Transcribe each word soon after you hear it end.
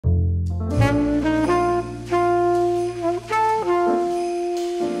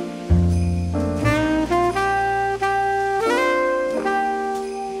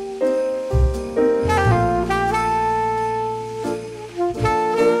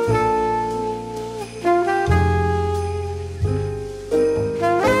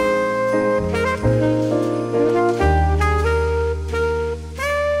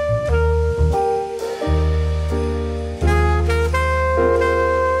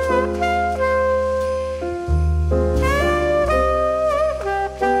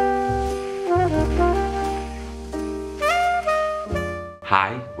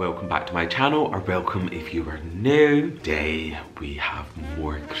to my channel, or welcome if you are new. Today we have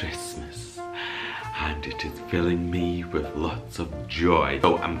more Christmas and it is filling me with lots of joy.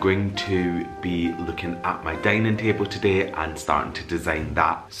 So I'm going to be looking at my dining table today and starting to design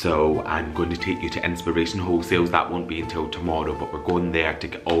that. So I'm going to take you to Inspiration Wholesale. That won't be until tomorrow, but we're going there to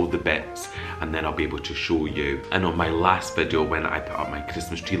get all the bits and then I'll be able to show you. And on my last video when I put up my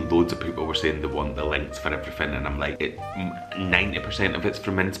Christmas tree, loads of people were saying they want the links for everything, and I'm like, 90% of it's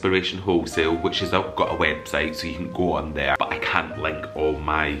from Inspiration Wholesale, which is I've got a website so you can go on there, but I can't link all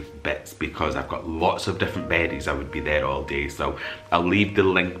my bits because I've got lots of different berries. I would be there all day, so I'll leave the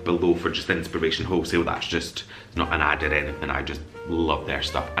link below for just Inspiration Wholesale. That's just not an ad or anything, I just love their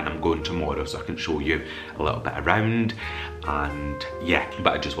stuff, and I'm going tomorrow so I can show you a little bit around. And yeah,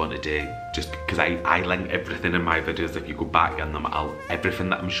 but I just wanted to, just because I link everything in my videos. If you go back in them, everything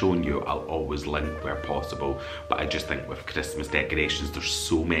that I'm showing you, I'll always link where possible. But I just think with Christmas decorations, there's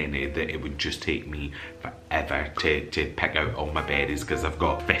so many that it would just take me forever to pick out all my berries, because I've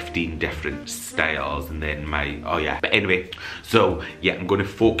got 15 different styles, and then my, oh yeah. But anyway, so yeah, I'm going to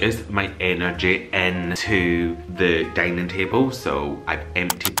focus my energy into the dining table. So I've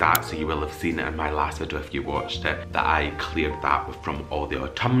emptied that, so you will have seen it in my last video if you watched it, that I cleared that from all the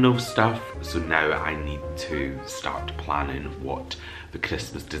autumnal stuff. So now I need to start planning what the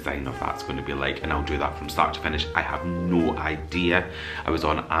Christmas design of that's going to be like, and I'll do that from start to finish. I have no idea. I was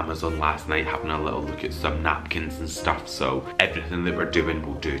on Amazon last night having a little look at some napkins and stuff, so everything that we're doing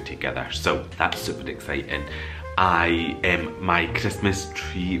we'll do together, so that's super exciting. My Christmas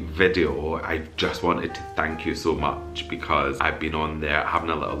tree video, I just wanted to thank you so much, because I've been on there having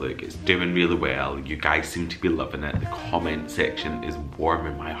a little look. It's doing really well. You guys seem to be loving it. The comment section is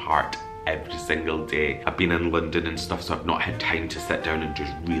warming my heart every single day. I've been in London and stuff, so I've not had time to sit down and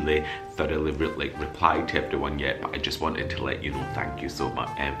just really thoroughly reply to everyone yet, but I just wanted to let you know thank you so much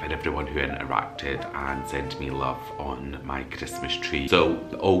for everyone who interacted and sent me love on my Christmas tree. So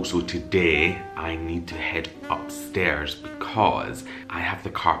also today I need to head upstairs because I have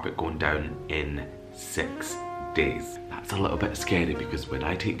the carpet going down in 6 days. That's a little bit scary, because when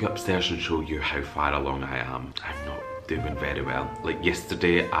I take you upstairs and show you how far along I am, I'm not doing very well. Like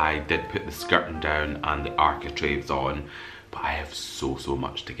yesterday I did put the skirting down and the architraves on, but I have so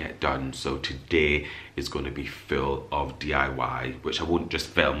much to get done. So today is going to be full of DIY, which I won't just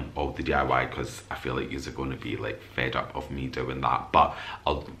film all the DIY because I feel like you're going to be like fed up of me doing that, but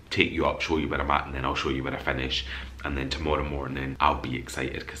I'll take you up, show you where I'm at, and then I'll show you when I finish. And then tomorrow morning I'll be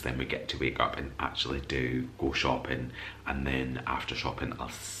excited because then we get to wake up and actually go shopping, and then after shopping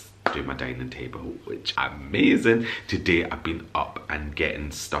I'll do my dining table, which amazing. Today I've been up and getting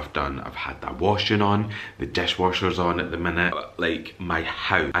stuff done. I've had that washing on, the dishwasher's on at the minute. Like my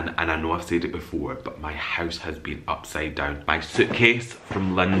house, and I know I've said it before, but my house has been upside down. My suitcase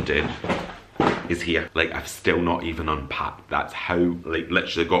from London is here. Like I've still not even unpacked. That's how, like,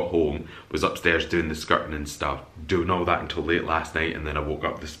 literally got home, was upstairs doing the skirting and stuff, doing all that until late last night, and then I woke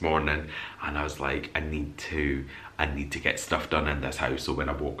up this morning and I was like, I need to get stuff done in this house. So when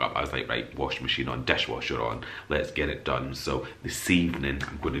I woke up I was like, right, washing machine on, dishwasher on, let's get it done. So this evening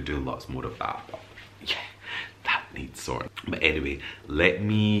I'm going to do lots more of that, but yeah, that needs sorting. But anyway, let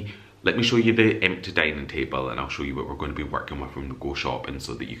me show you the empty dining table, and I'll show you what we're going to be working with when we go shopping,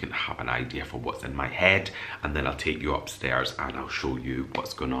 so that you can have an idea for what's in my head. And then I'll take you upstairs and I'll show you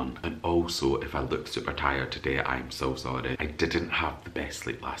what's going on. And also, if I look super tired today, I'm so sorry. I didn't have the best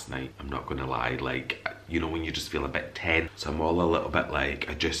sleep last night, I'm not gonna lie. Like, you know when you just feel a bit tense? So I'm all a little bit like,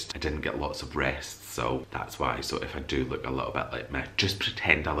 I didn't get lots of rest, so that's why. So if I do look a little bit like meh, just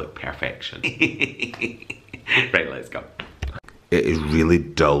pretend I look perfection. Right, let's go. It is really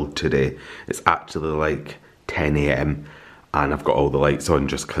dull today. It's actually like 10 AM and I've got all the lights on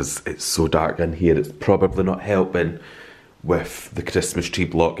just because it's so dark in here. It's probably not helping with the Christmas tree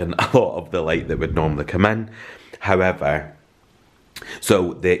blocking a lot of the light that would normally come in. However,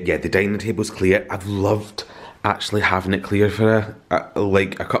 so the dining table's clear. I've loved actually having it clear for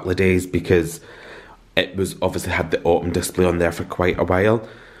like a couple of days, because it was obviously had the autumn display on there for quite a while,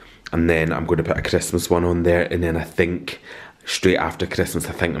 and then I'm going to put a Christmas one on there, and then I think straight after Christmas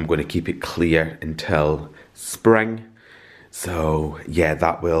I think I'm going to keep it clear until spring. So yeah,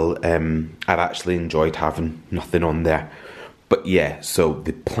 that will I've actually enjoyed having nothing on there. But yeah, so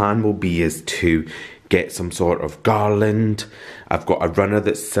the plan will be is to get some sort of garland. I've got a runner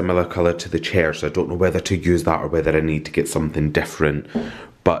that's similar colour to the chair, so I don't know whether to use that or whether I need to get something different.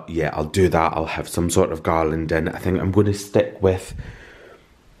 But yeah, I'll do that. I'll have some sort of garland in. I think I'm going to stick with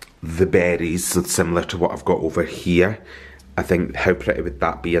the berries, so similar to what I've got over here. I think how pretty would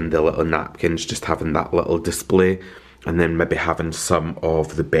that be, and the little napkins, just having that little display. and then maybe having some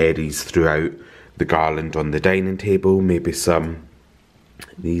of the berries throughout the garland on the dining table, maybe some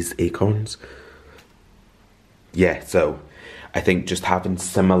these acorns. Yeah, so I think just having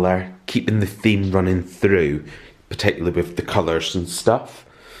similar, keeping the theme running through, particularly with the colours and stuff,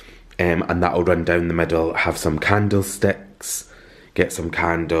 and that'll run down the middle. Have some candlesticks, get some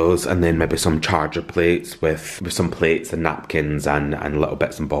candles, and then maybe some charger plates with some plates and napkins and little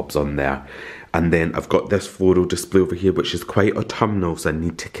bits and bobs on there. And then I've got this floral display over here, which is quite autumnal, so I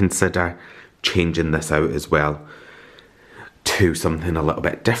need to consider changing this out as well to something a little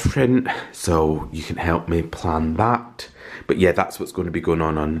bit different, so you can help me plan that. But yeah, that's what's going to be going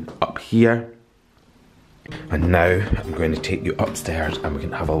on up here. And now I'm going to take you upstairs and we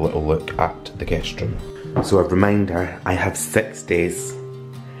can have a little look at the guest room. So a reminder, I have 6 days.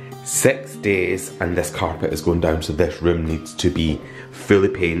 6 days and this carpet is going down, so this room needs to be fully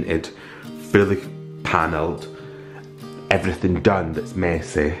painted, fully panelled, everything done that's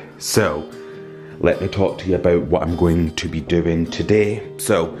messy. So let me talk to you about what I'm going to be doing today.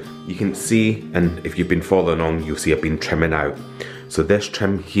 So you can see, and if you've been following on, you'll see I've been trimming out. So this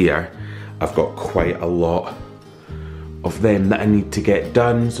trim here, I've got quite a lot of them that I need to get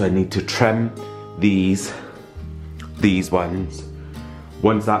done. So I need to trim these ones.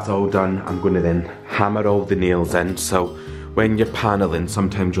 Once that's all done, I'm going to then hammer all the nails in. So when you're paneling,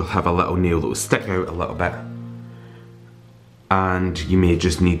 sometimes you'll have a little nail that will stick out a little bit, and you may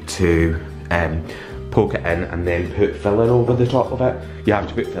just need to poke it in and then put filler over the top of it. You have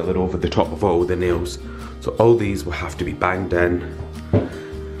to put filler over the top of all the nails. So all these will have to be banged in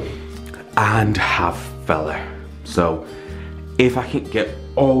and have filler. So if I can get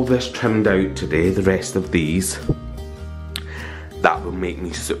all this trimmed out today, the rest of these, that will make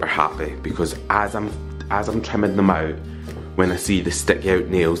me super happy, because as I'm trimming them out, when I see the sticky out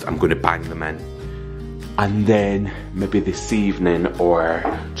nails, I'm going to bang them in. And then maybe this evening or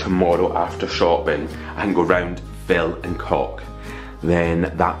tomorrow after shopping, I can go round, fill and caulk.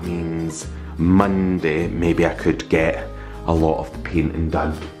 Then that means Monday maybe I could get a lot of the painting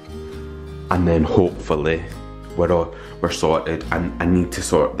done. And then hopefully we're sorted. And I need to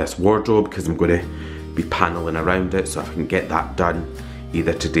sort this wardrobe because I'm going to be paneling around it. So if I can get that done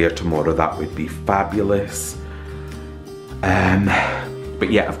either today or tomorrow, that would be fabulous. But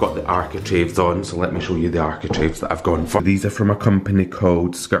yeah, I've got the architraves on, so let me show you the architraves that I've gone for. These are from a company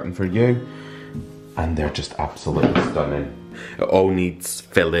called Skirting For You, and they're just absolutely stunning. It all needs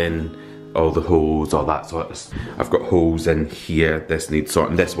filling, all the holes, all that sort of stuff. I've got holes in here, this needs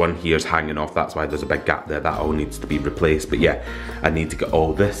sorting. This one here's hanging off, that's why there's a big gap there, that all needs to be replaced. But yeah, I need to get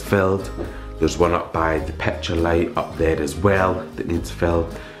all this filled. There's one up by the picture light up there as well that needs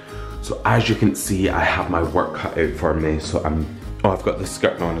filled. So as you can see, I have my work cut out for me, so I've got the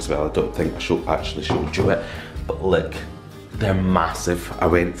skirting on as well. I don't think I actually showed you it, but look, they're massive. I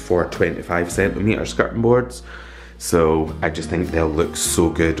went for 25cm skirting boards, so I just think they'll look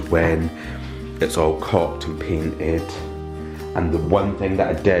so good when it's all caulked and painted. And the one thing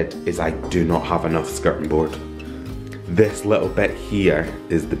that I did is I do not have enough skirting board. This little bit here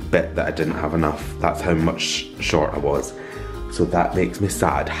is the bit that I didn't have enough. That's how much short I was. So that makes me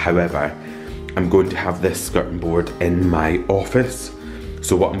sad. However, I'm going to have this skirting board in my office.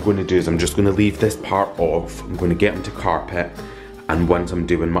 So what I'm going to do is I'm just going to leave this part off. I'm going to get into carpet, and once I'm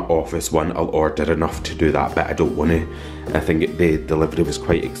doing my office one, I'll order enough to do that, but I don't want to. I think the delivery was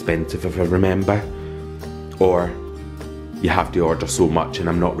quite expensive if I remember. Or you have to order so much and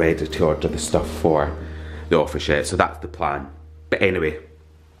I'm not ready to order the stuff for the office yet. So that's the plan. But anyway,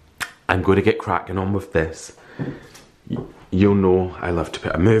 I'm going to get cracking on with this. You'll know I love to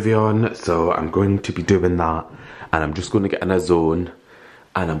put a movie on, so I'm going to be doing that, and I'm just going to get in a zone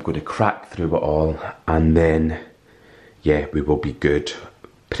and I'm going to crack through it all, and then yeah, we will be good.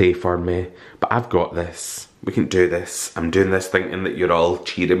 Pray for me, but I've got this. We can do this. I'm doing this thinking that you're all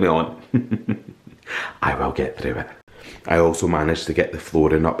cheering me on. I will get through it. I also managed to get the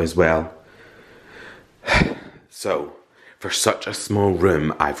flooring up as well. So for such a small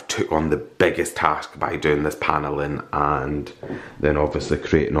room, I've took on the biggest task by doing this paneling, and then obviously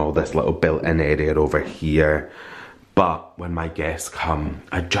creating all this little built-in area over here. But when my guests come,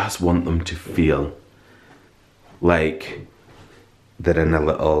 I just want them to feel like they're in a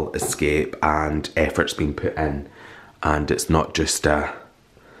little escape and effort's been put in, and it's not just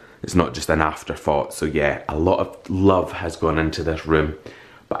an afterthought. So yeah, a lot of love has gone into this room,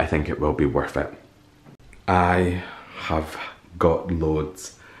 but I think it will be worth it. I have got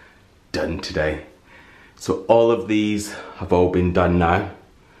loads done today. So all of these have all been done now.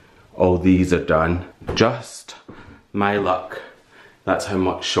 All these are done. Just my luck. That's how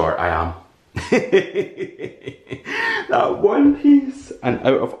much short I am. That one piece, and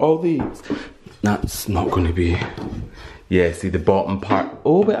out of all these, that's not going to be, yeah, see the bottom part.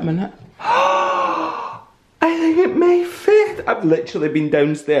 Oh, wait a minute. I think it may fit. I've literally been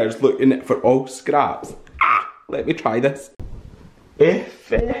downstairs looking for all scraps. Let me try this. It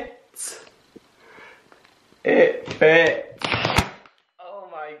fits. It fits. Oh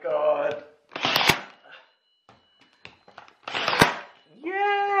my God.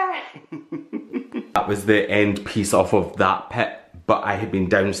 Yeah. That was the end piece off of that pit, but I had been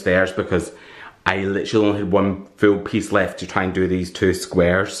downstairs because I literally only had one full piece left to try and do these two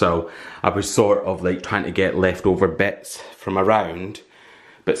squares, so I was sort of like trying to get leftover bits from around,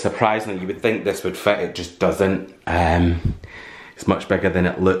 but surprisingly you would think this would fit, it just doesn't. It's much bigger than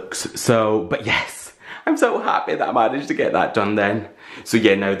it looks, so, but yes, I'm so happy that I managed to get that done then. So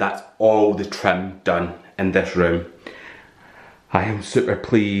yeah, now that's all the trim done in this room. I am super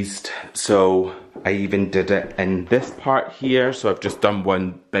pleased. So I even did it in this part here. So I've just done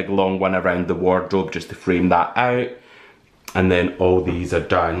one big long one around the wardrobe just to frame that out. And then all these are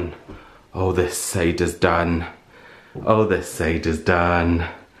done. Oh, this side is done. Oh, this side is done.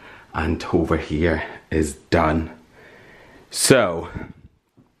 And over here is done. So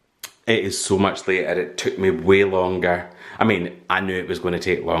it is so much later. It took me way longer. I mean, I knew it was going to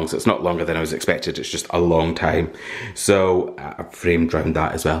take long, so it's not longer than I was expected, it's just a long time. So I've framed around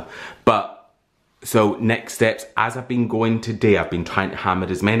that as well. But, so next steps, as I've been going today, I've been trying to hammer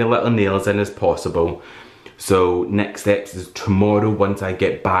as many little nails in as possible. So next steps is tomorrow, once I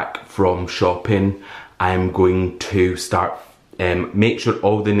get back from shopping, I'm going to start, make sure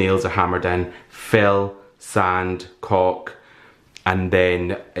all the nails are hammered in, fill, sand, caulk, and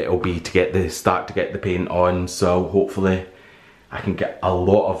then it'll be to start to get the paint on. So hopefully I can get a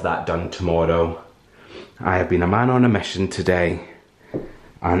lot of that done tomorrow. I have been a man on a mission today,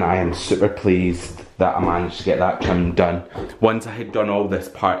 and I am super pleased that I managed to get that trim done. Once I had done all this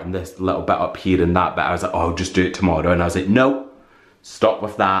part and this little bit up here and that bit, I was like, oh, I'll just do it tomorrow. And I was like, no, stop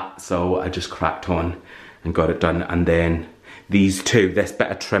with that. So I just cracked on and got it done. And then these two, this bit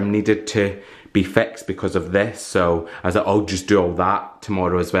of trim needed to be fixed because of this, so I was like, I'll just do all that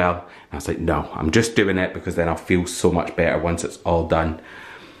tomorrow as well. And I was like, no, I'm just doing it because then I'll feel so much better once it's all done.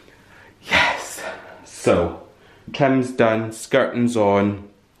 Yes. So trim's done, skirting's on.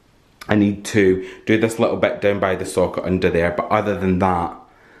 I need to do this little bit down by the socket under there, but other than that,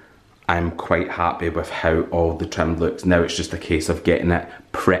 I'm quite happy with how all the trim looks. Now it's just a case of getting it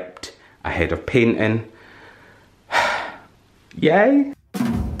prepped ahead of painting. Yay!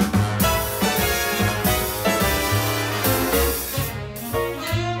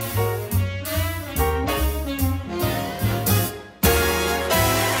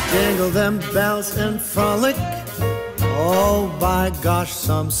 Jingle them bells and frolic. Oh, by gosh,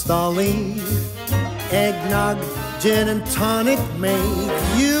 some stolly. Eggnog, gin and tonic make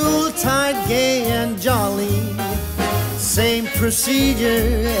Yuletide gay and jolly. Same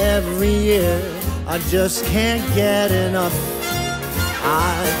procedure every year, I just can't get enough.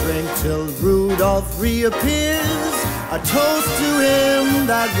 I drink till Rudolph reappears, a toast to him,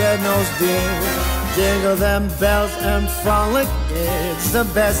 that red-nosed dear. Jingle them bells and frolic, it's the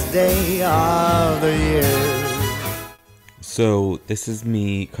best day of the year. So this is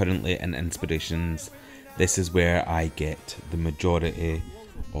me currently in Inspirations. This is where I get the majority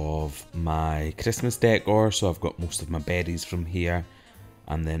of my Christmas decor. So I've got most of my berries from here,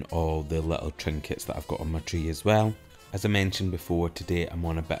 and then all the little trinkets that I've got on my tree as well. As I mentioned before, today I'm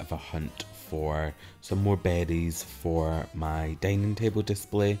on a bit of a hunt for some more berries for my dining table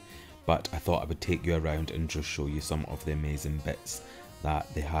display. But I thought I would take you around and just show you some of the amazing bits that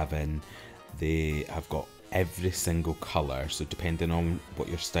they have in. They have got every single colour, so depending on what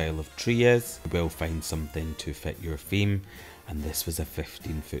your style of tree is, you will find something to fit your theme. And this was a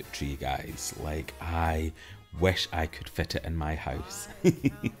 15-foot tree, guys. Like, I wish I could fit it in my house.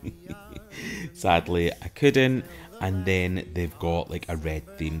 Sadly, I couldn't. And then they've got like a red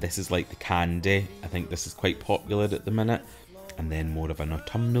theme. This is like the candy. I think this is quite popular at the minute. And then more of an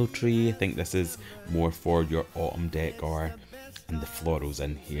autumnal tree. I think this is more for your autumn decor. And the florals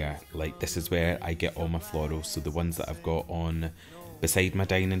in here. Like, this is where I get all my florals. So the ones that I've got on beside my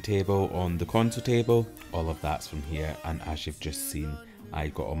dining table, on the console table, all of that's from here. And as you've just seen, I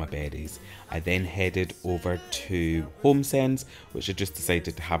got all my berries. I then headed over to HomeSense, which I just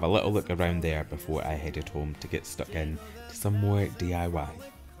decided to have a little look around there before I headed home to get stuck in to some more DIY.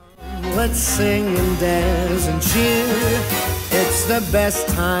 Let's sing and dance and cheer. It's the best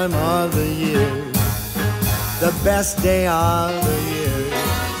time of the year. The best day of the year.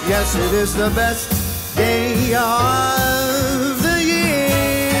 Yes, it is the best day of the year.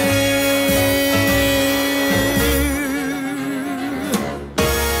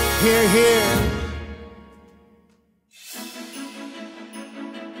 we're here.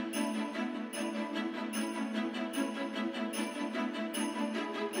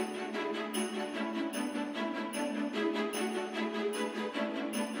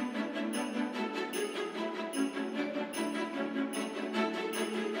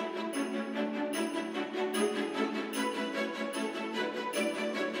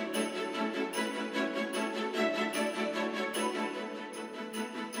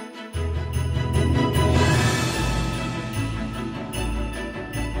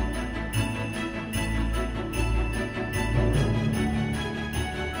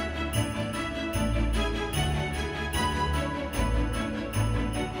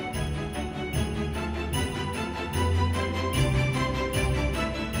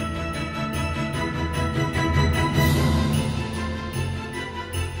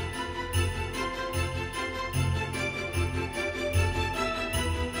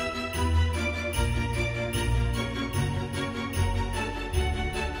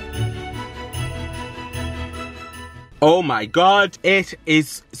 Oh my god, it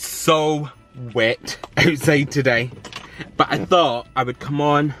is so wet outside today. But I thought I would come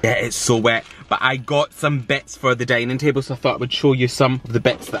on. Yeah, it's so wet. But I got some bits for the dining table, so I thought I would show you some of the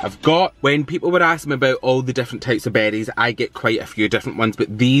bits that I've got. When people would ask me about all the different types of berries, I get quite a few different ones.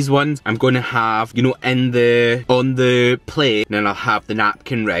 But these ones I'm going to have, you know, on the plate. And then I'll have the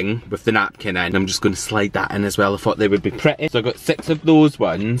napkin ring with the napkin in. I'm just going to slide that in as well. I thought they would be pretty. So I got 6 of those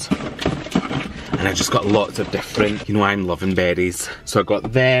ones. And I just got lots of different, you know, I'm loving berries. So I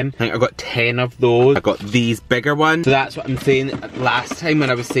got them. I think I got 10 of those. I got these bigger ones. So that's what I'm saying. Last time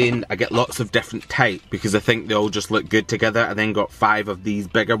when I was saying I get lots of different types because I think they all just look good together. I then got 5 of these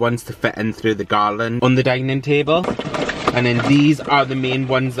bigger ones to fit in through the garland on the dining table. And then these are the main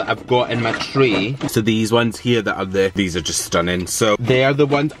ones that I've got in my tray. So these ones here that are these are just stunning. So they're the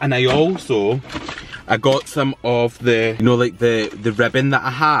ones. And I got some of the, you know, like the ribbon that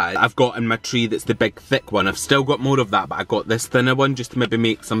I had. I've got in my tree that's the big thick one. I've still got more of that, but I got this thinner one just to maybe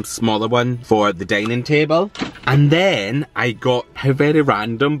make some smaller one for the dining table. And then I got, how very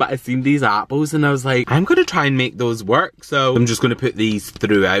random, but I seen these apples and I was like, I'm gonna try and make those work. So I'm just gonna put these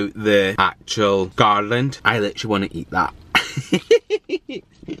throughout the actual garland. I literally wanna eat that.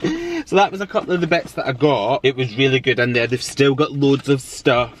 So that was a couple of the bits that I got. It was really good in there. They've still got loads of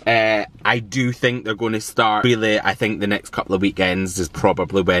stuff. I do think they're going to start really, I think the next couple of weekends is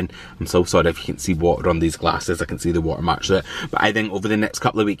probably when, I'm so sorry if you can see water on these glasses, I can see the watermarks there. But I think over the next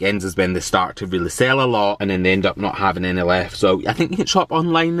couple of weekends is when they start to really sell a lot and then they end up not having any left. So I think you can shop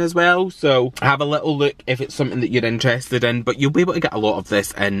online as well. So have a little look if it's something that you're interested in. But you'll be able to get a lot of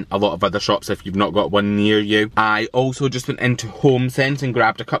this in a lot of other shops if you've not got one near you. I also just went into Home Sense and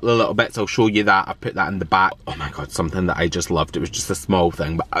grabbed a couple of little bits. I'll show you that. I've put that in the back. Oh my god, something that I just loved. It was just a small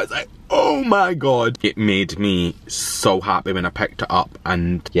thing, but I was like, oh my god. It made me so happy when I picked it up,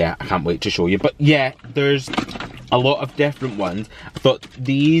 and yeah, I can't wait to show you. But yeah, there's a lot of different ones. I thought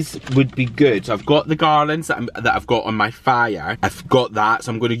these would be good. So I've got the garlands that I've got on my fire. I've got that,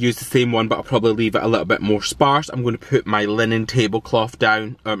 so I'm going to use the same one, but I'll probably leave it a little bit more sparse. I'm going to put my linen tablecloth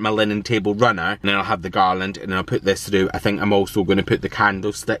down, or my linen table runner, and then I'll have the garland, and then I'll put this through. I think I'm also going to put the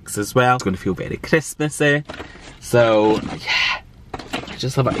candlesticks as well. It's going to feel very Christmassy. So yeah, I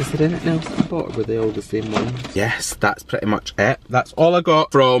just love it. Is there anything else I bought, or were they all the same ones? Yes, that's pretty much it. That's all I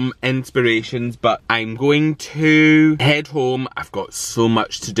got from Inspirations, but I'm going to head home. I've got so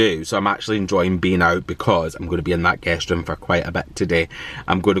much to do, so I'm actually enjoying being out because I'm going to be in that guest room for quite a bit today.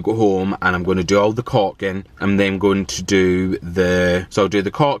 I'm going to go home and I'm going to do all the caulking. I'm then going to do so I'll do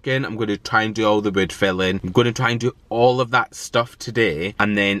the caulking. I'm going to try and do all the wood filling. I'm going to try and do all of that stuff today,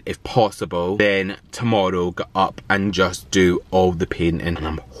 and then if possible, then tomorrow get up and just do all the painting. And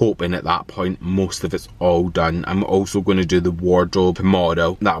I'm hoping at that point most of it's all done. I'm also going to do the wardrobe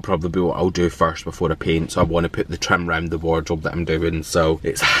tomorrow. That'll probably be what I'll do first before I paint. So I want to put the trim around the wardrobe that I'm doing. So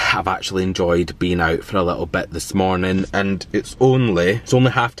I've actually enjoyed being out for a little bit this morning, and it's only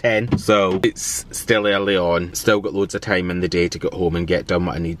 10:30, so it's still early on. Still got loads of time in the day to get home and get done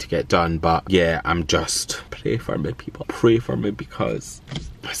what I need to get done. But yeah, I'm just, pray for me, people. Pray for me, because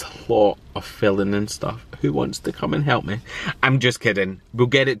there's a lot of filling and stuff. Who wants to come and help me? I'm just kidding. We'll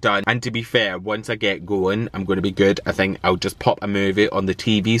get it done. And to be fair, once I get going, I'm going to be good. I think I'll just pop a movie on the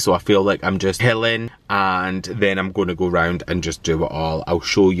TV so I feel like I'm just chilling, and then I'm going to go around and just do it all. I'll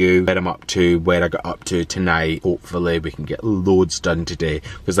show you where I'm up to, where I got up to tonight. Hopefully we can get loads done today,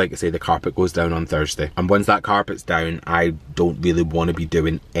 because like I say, the carpet goes down on Thursday. And once that carpet's down, I don't really want to be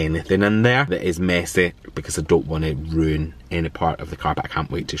doing anything in there that is messy, because I don't want to ruin any part of the carpet. I can't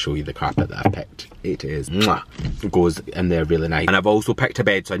can't wait to show you the carpet that I've picked. It is, mwah, it goes in there really nice. And I've also picked a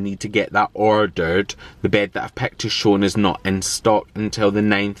bed, so I need to get that ordered. The bed that I've picked is shown is not in stock until the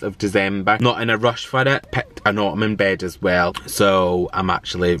 9th of December. Not in a rush for it. Picked an ottoman bed as well, so I'm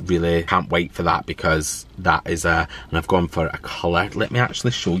actually really can't wait for that, because that is and I've gone for a colour. Let me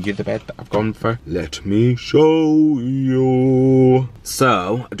actually show you the bed that I've gone for. Let me show you.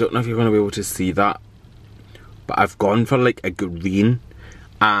 So I don't know if you're going to be able to see that, but I've gone for like a green,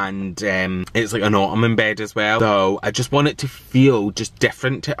 and it's like an ottoman bed as well, so I just want it to feel just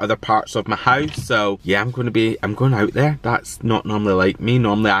different to other parts of my house. So yeah, I'm going out there. That's not normally like me.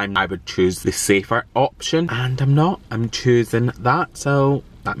 Normally I would choose the safer option, and I'm not. I'm choosing that, so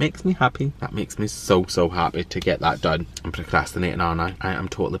that makes me happy. That makes me so happy to get that done. I'm procrastinating, aren't I? I am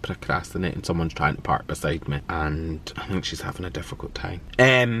totally procrastinating. Someone's trying to park beside me, and I think she's having a difficult time.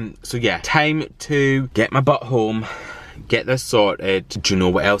 So yeah, time to get my butt home, get this sorted. Do you know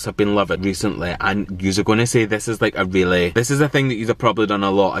what else I've been loving recently? And you're going to say this is like this is a thing that you've probably done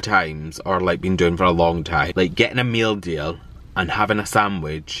a lot of times, or like been doing for a long time. Like getting a meal deal and having a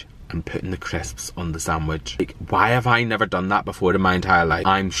sandwich and putting the crisps on the sandwich. Like, why have I never done that before in my entire life?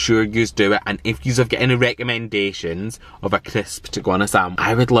 I'm sure yous do it, and if yous have got any recommendations of a crisp to go on a sandwich,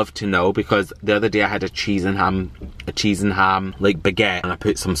 I would love to know, because the other day I had a cheese and ham like baguette, and I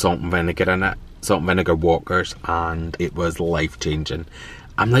put some salt and vinegar in it, salt and vinegar Walkers, and it was life-changing.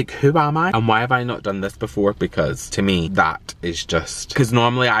 I'm like, who am I? And why have I not done this before? Because to me, that is just... Because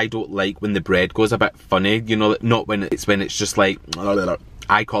normally I don't like when the bread goes a bit funny, you know, not when it's just like...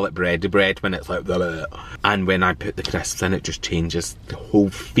 I call it bready bread when it's like... And when I put the crisps in, it just changes the whole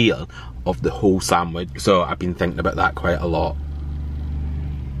feel of the whole sandwich. So I've been thinking about that quite a lot.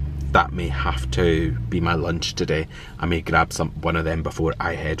 That may have to be my lunch today. I may grab one of them before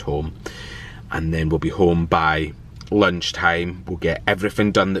I head home. And then we'll be home by lunchtime. We'll get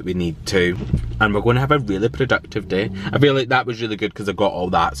everything done that we need to, and we're going to have a really productive day. I feel like that was really good because I got all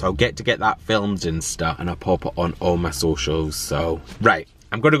that, so I'll get that filmed and stuff, and I'll pop it on all my socials. So right,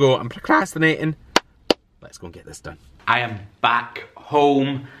 I'm gonna go. I'm procrastinating. Let's go and get this done. I am back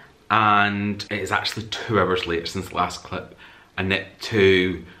home, and it is actually 2 hours later since the last clip.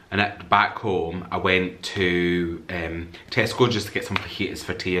 And back home, I went to Tesco just to get some fajitas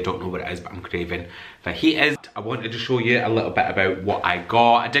for tea. I don't know what it is, but I'm craving fajitas. I wanted to show you a little bit about what I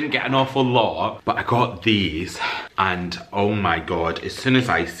got. I didn't get an awful lot, but I got these. And oh my God, as soon as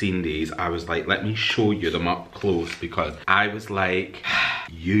I seen these, I was like, let me show you them up close, because I was like,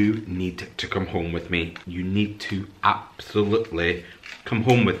 you need to come home with me. You need to absolutely come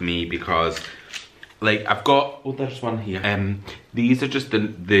home with me, because like I've got, oh there's one here. These are just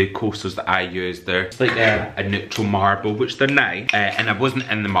the coasters that I use. They're like a neutral marble, which they're nice. And I wasn't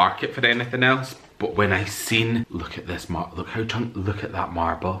in the market for anything else. But when I seen, look at this marble, look at that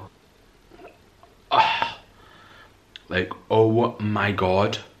marble. Oh, like, oh my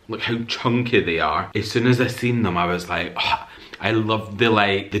God, look how chunky they are. As soon as I seen them, I was like, oh, I love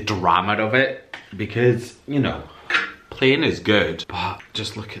the drama of it, because, you know, plain is good, but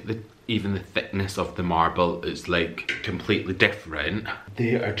just look at even the thickness of the marble is like completely different.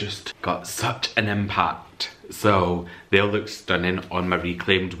 They are just got such an impact. So they'll look stunning on my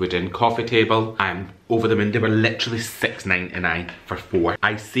reclaimed wooden coffee table. I'm over them, and they were literally $6.99 for 4.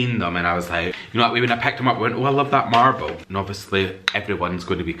 I seen them and I was like, you know what, when I picked them up, I went, oh I love that marble. And obviously everyone's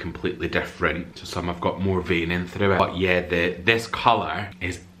going to be completely different. So some have got more veining through it. But yeah, this colour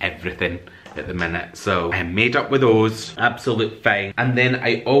is everything at the minute, so I'm made up with those, absolute fine. And then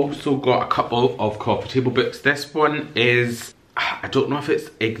I also got a couple of coffee table books. This one is, I don't know if it's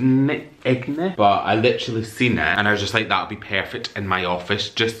Igni, but I literally seen it and I was just like, that'll be perfect in my office.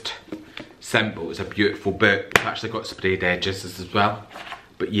 Just simple. It's a beautiful book. It's actually got sprayed edges as well.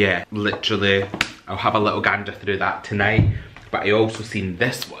 But yeah, literally, I'll have a little gander through that tonight. But I also seen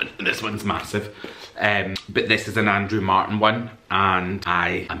this one. This one's massive. But this is an Andrew Martin one, and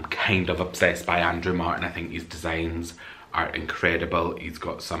I am kind of obsessed by Andrew Martin. I think his designs are incredible. He's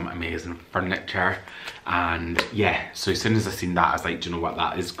got some amazing furniture, and yeah, so as soon as I seen that, I was like, do you know what,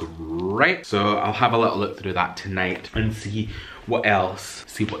 that is great. So I'll have a little look through that tonight and see what else,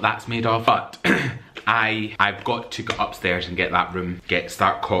 see what that's made of. But I've got to go upstairs and get that room,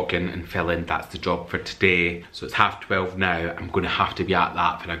 start caulking and filling. That's the job for today. So it's 12:30 now. I'm going to have to be at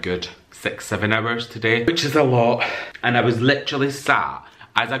that for a good 6-7 hours today, which is a lot. And I was literally sat,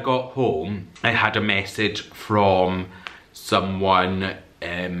 as I got home, I had a message from someone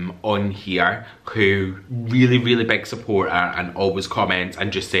on here who really big supporter and always comments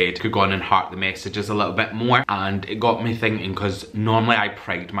and just said could go on and heart the messages a little bit more, and it got me thinking, because normally I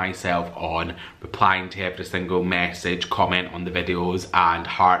pride myself on replying to every single message, comment on the videos and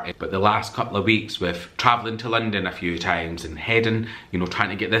heart it, but the last couple of weeks with travelling to London a few times and heading, you know, trying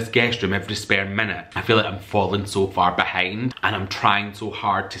to get this guest room every spare minute, I feel like I'm falling so far behind, and I'm trying so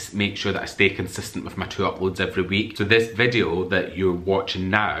hard to make sure that I stay consistent with my 2 uploads every week. So this video that you're watching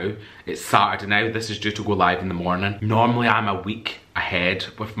now, it's Saturday now, this is due to go live in the morning. Normally I'm a week ahead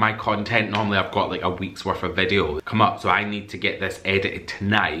with my content. Normally I've got like a week's worth of videos come up, so I need to get this edited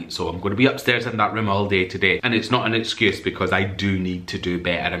tonight. So I'm going to be upstairs in that room all day today, and it's not an excuse because I do need to do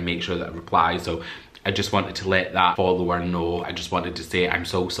better and make sure that I reply. So I just wanted to let that follower know. I just wanted to say I'm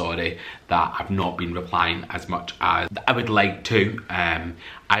so sorry that I've not been replying as much as I would like to.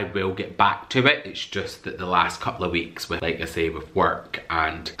 I will get back to it. It's just that the last couple of weeks with, like I say, with work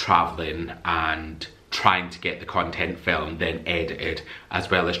and travelling and trying to get the content filmed then edited, as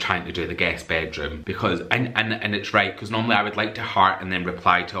well as trying to do the guest bedroom, because and it's right, because normally I would like to heart and then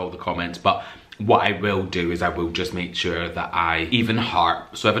reply to all the comments, but what I will do is I will just make sure that I even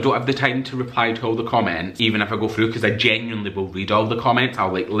heart. So if I don't have the time to reply to all the comments, even if I go through, because I genuinely will read all the comments,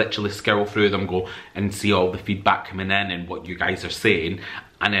 I'll like literally scroll through them, go and see all the feedback coming in and what you guys are saying,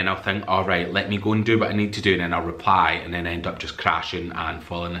 and then I'll think, all right, let me go and do what I need to do, and then I'll reply and then end up just crashing and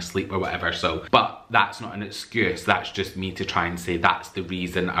falling asleep or whatever. So, but that's not an excuse, that's just me to try and say that's the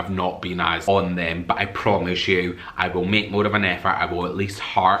reason I've not been as on them. But I promise you, I will make more of an effort. I will at least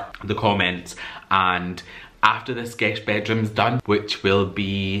heart the comments, and after this guest bedroom's done, which will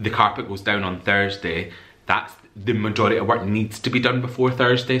be, the carpet goes down on Thursday, that's the majority of work needs to be done before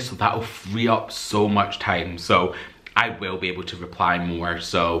Thursday, so that'll free up so much time. So I will be able to reply more.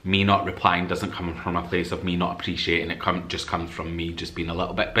 So me not replying doesn't come from a place of me not appreciating it, just comes from me just being a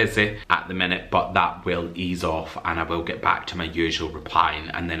little bit busy at the minute, but that will ease off and I will get back to my usual replying,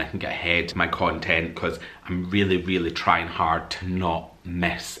 and then I can get ahead to my content, because I'm really trying hard to not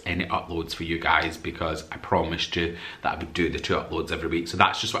miss any uploads for you guys, because I promised you that I would do the 2 uploads every week. So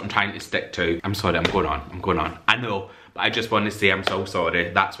that's just what I'm trying to stick to. I'm sorry, I'm going on. I know, but I just want to say I'm so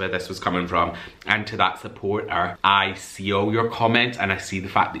sorry. That's where this was coming from. And to that supporter, I see all your comments and I see the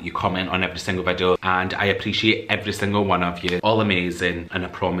fact that you comment on every single video, and I appreciate every single one of you. All amazing, and I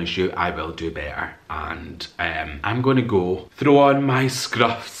promise you I will do better. And I'm going to go throw on my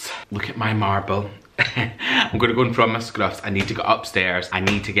scruffs. Look at my marble. I'm going to go and throw on my scruffs. I need to go upstairs. I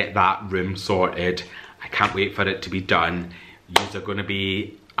need to get that room sorted. I can't wait for it to be done. Yous are going to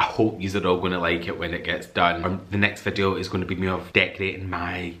be, I hope yous are all going to like it when it gets done. The next video is going to be me of decorating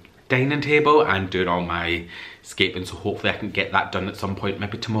my dining table and doing all my scaping, so hopefully I can get that done at some point,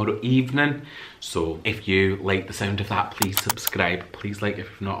 maybe tomorrow evening. So if you like the sound of that, please subscribe, please like if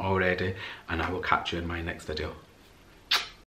you've not already, and I will catch you in my next video.